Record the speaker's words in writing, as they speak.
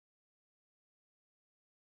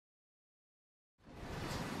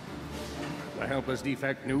helpless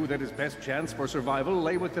Defect knew that his best chance for survival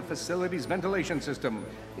lay with the facility's ventilation system.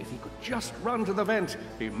 If he could just run to the vent,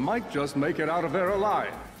 he might just make it out of there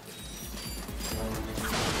alive.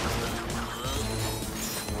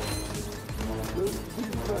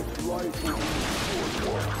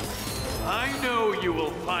 I know you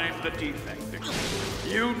will find the defect.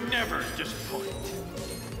 You never disappoint.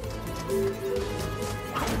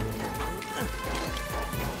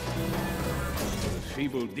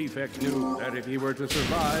 Feeble Defect knew that if he were to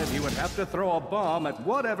survive, he would have to throw a bomb at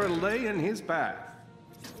whatever lay in his path.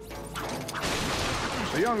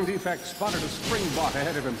 The young Defect spotted a spring bot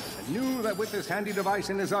ahead of him and knew that with this handy device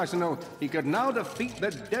in his arsenal, he could now defeat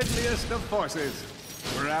the deadliest of forces,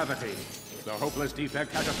 gravity. The hopeless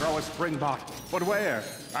Defect had to throw a spring bot, but where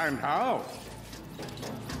and how?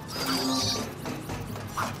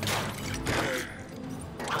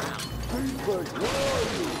 Defect, where are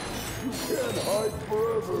you? You can't hide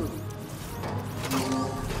forever.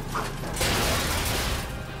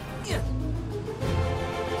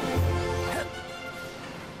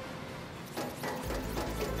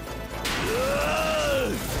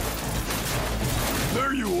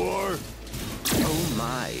 There you are! Oh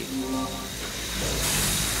my.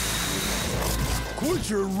 Quit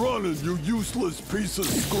your running, you useless piece of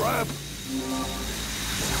scrap!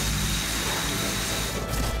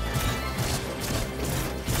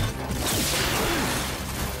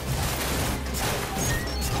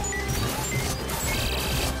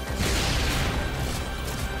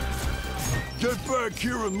 Get back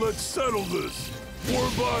here and let's settle this!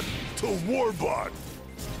 Warbot to Warbot!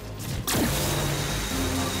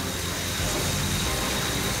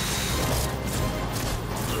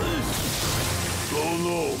 Oh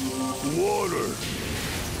no! Water!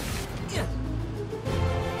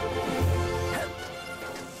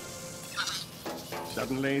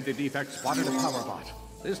 Suddenly, the Defect spotted a power bot.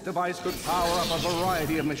 This device could power up a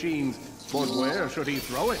variety of machines, but where should he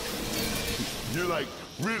throw it? You're like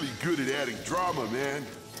really good at adding drama, man.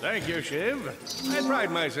 Thank you, Shiv. I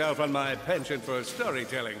pride myself on my penchant for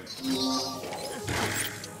storytelling.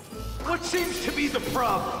 What seems to be the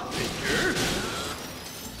problem, Major?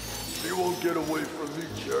 He won't get away from me,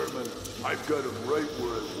 Chairman. I've got him right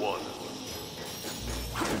where I want him.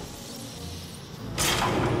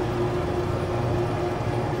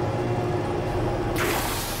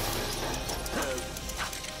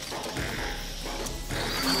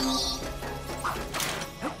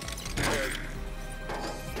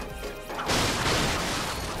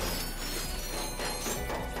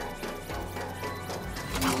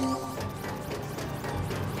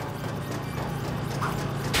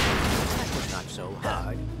 So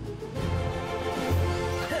hard.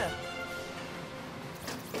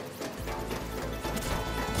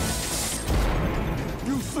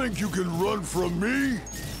 You think you can run from me?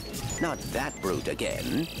 Not that brute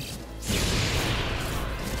again.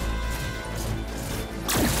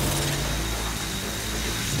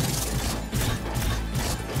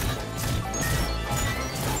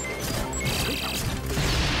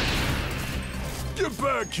 Get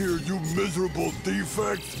back here, you miserable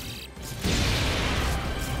Defect!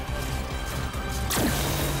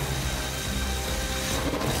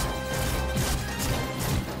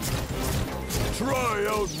 Try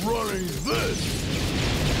outrunning this!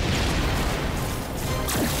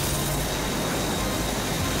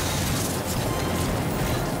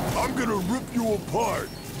 I'm gonna rip you apart,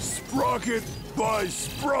 sprocket by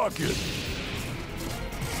sprocket!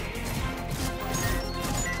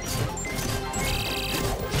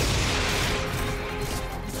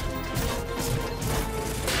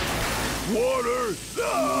 Water!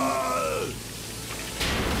 Ah!